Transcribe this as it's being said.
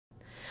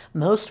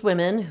Most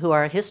women who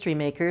are history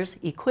makers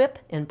equip,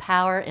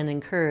 empower, and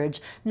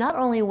encourage not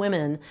only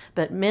women,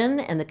 but men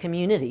and the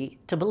community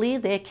to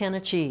believe they can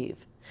achieve.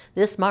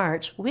 This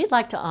March, we'd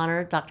like to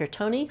honor Dr.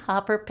 Tony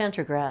Hopper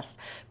Pendergrass,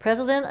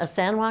 president of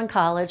San Juan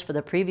College for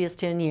the previous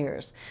 10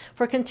 years,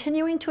 for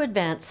continuing to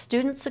advance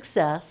student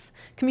success,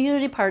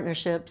 community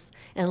partnerships,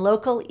 and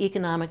local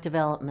economic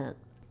development.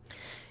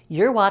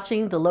 You're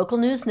watching the Local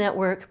News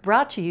Network,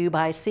 brought to you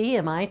by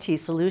CMIT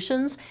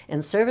Solutions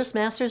and Service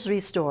Masters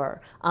Restore.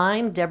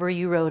 I'm Deborah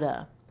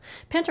Uroda.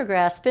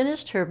 Pendergrass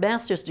finished her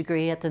master's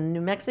degree at the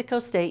New Mexico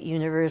State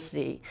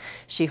University.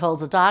 She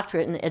holds a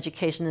doctorate in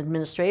education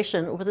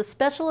administration with a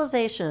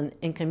specialization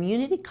in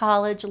community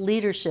college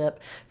leadership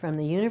from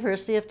the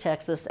University of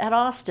Texas at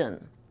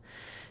Austin.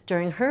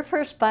 During her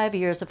first 5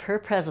 years of her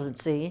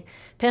presidency,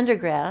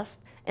 Pendergrass,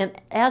 an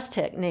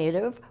Aztec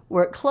native,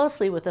 worked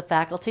closely with the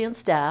faculty and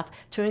staff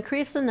to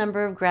increase the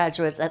number of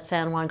graduates at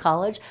San Juan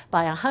College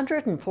by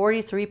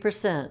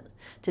 143%.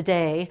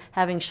 Today,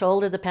 having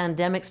shouldered the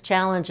pandemic's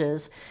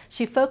challenges,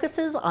 she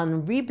focuses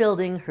on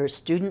rebuilding her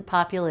student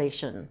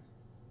population.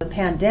 The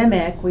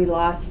pandemic, we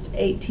lost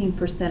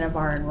 18% of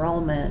our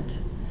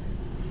enrollment,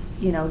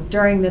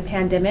 during the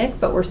pandemic,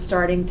 but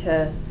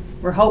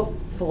we're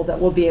hopeful that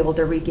we'll be able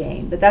to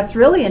regain. But that's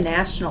really a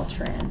national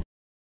trend.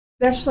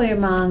 Especially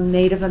among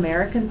Native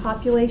American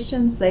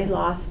populations, they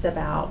lost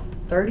about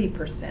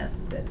 30%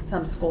 that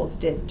some schools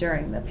did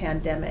during the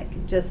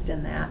pandemic, just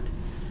in that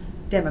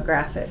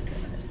demographic.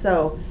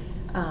 So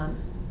a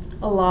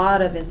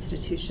lot of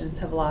institutions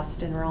have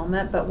lost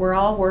enrollment, but we're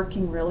all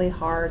working really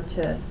hard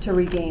to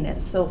regain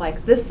it. So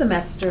like this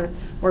semester,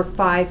 we're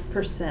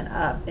 5%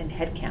 up in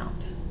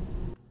headcount.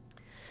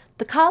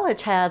 The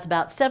college has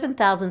about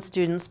 7,000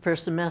 students per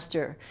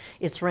semester.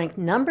 It's ranked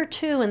number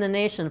 2 in the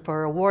nation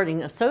for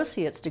awarding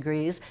associate's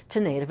degrees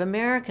to Native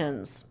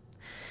Americans.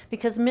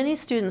 Because many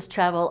students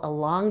travel a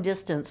long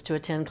distance to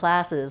attend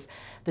classes,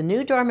 the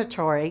new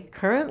dormitory,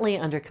 currently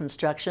under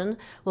construction,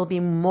 will be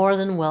more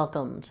than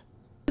welcomed.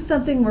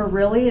 Something we're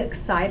really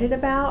excited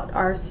about,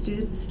 our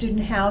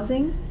student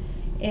housing,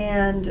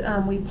 and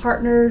we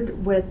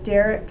partnered with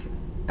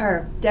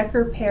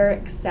Decker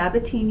Perrick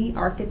Sabatini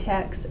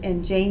Architects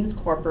and Janes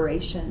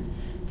Corporation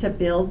to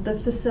build the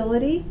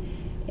facility,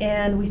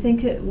 and we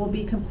think it will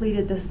be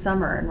completed this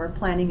summer, and we're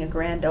planning a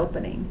grand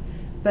opening.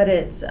 But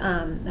it's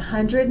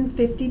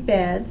 150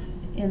 beds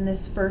in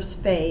this first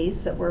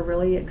phase that we're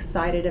really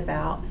excited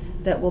about,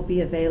 that will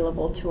be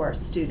available to our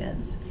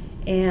students.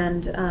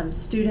 And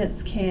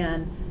students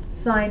can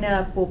sign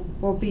up.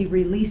 We'll be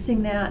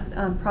releasing that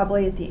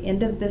probably at the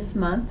end of this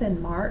month in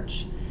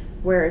March,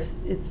 where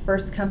it's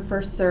first come,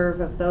 first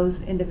serve of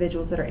those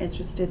individuals that are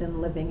interested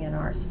in living in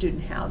our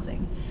student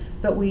housing.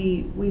 But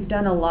we've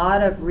done a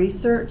lot of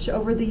research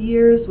over the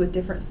years with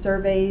different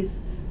surveys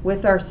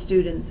with our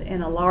students,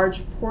 and a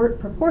large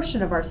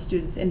proportion of our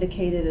students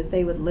indicated that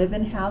they would live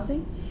in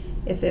housing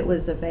if it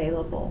was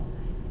available.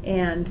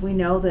 And we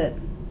know that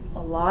a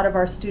lot of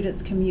our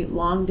students commute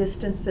long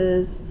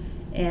distances,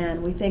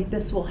 and we think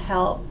this will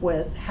help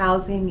with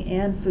housing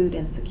and food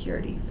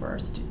insecurity for our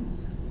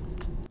students.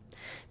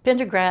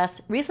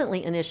 Pendergrass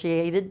recently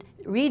initiated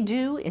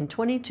Redo in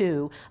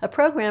 22, a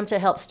program to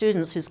help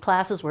students whose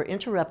classes were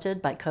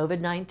interrupted by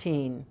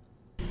COVID-19.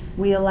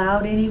 We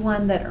allowed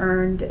anyone that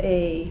earned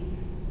a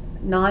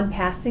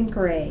non-passing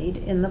grade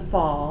in the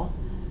fall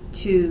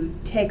to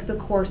take the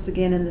course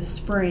again in the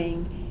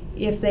spring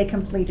if they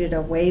completed a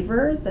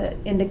waiver that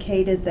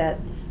indicated that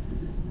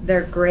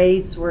their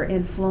grades were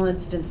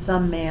influenced in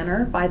some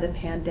manner by the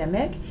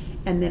pandemic,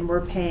 and then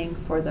we're paying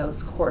for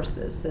those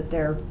courses that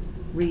they're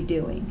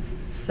redoing.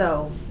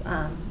 So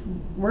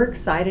we're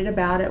excited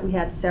about it. We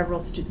had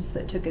several students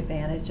that took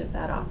advantage of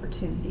that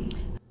opportunity.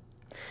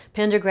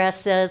 Pendergrass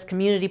says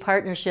community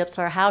partnerships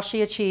are how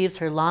she achieves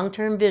her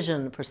long-term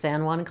vision for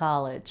San Juan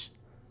College.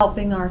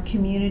 Helping our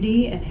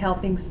community and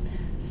helping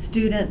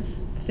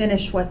students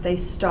finish what they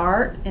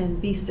start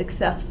and be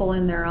successful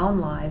in their own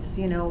lives.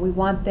 We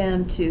want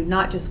them to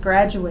not just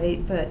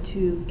graduate, but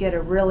to get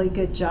a really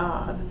good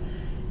job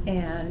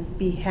and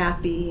be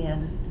happy,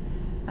 and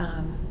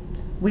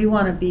we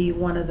want to be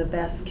one of the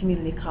best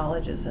community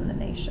colleges in the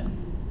nation.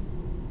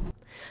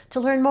 To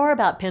learn more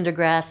about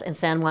Pendergrass and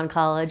San Juan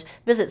College,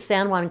 visit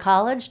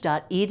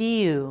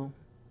sanjuancollege.edu.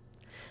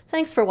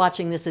 Thanks for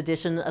watching this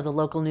edition of the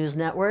Local News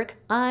Network.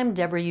 I'm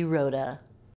Deborah Uroda.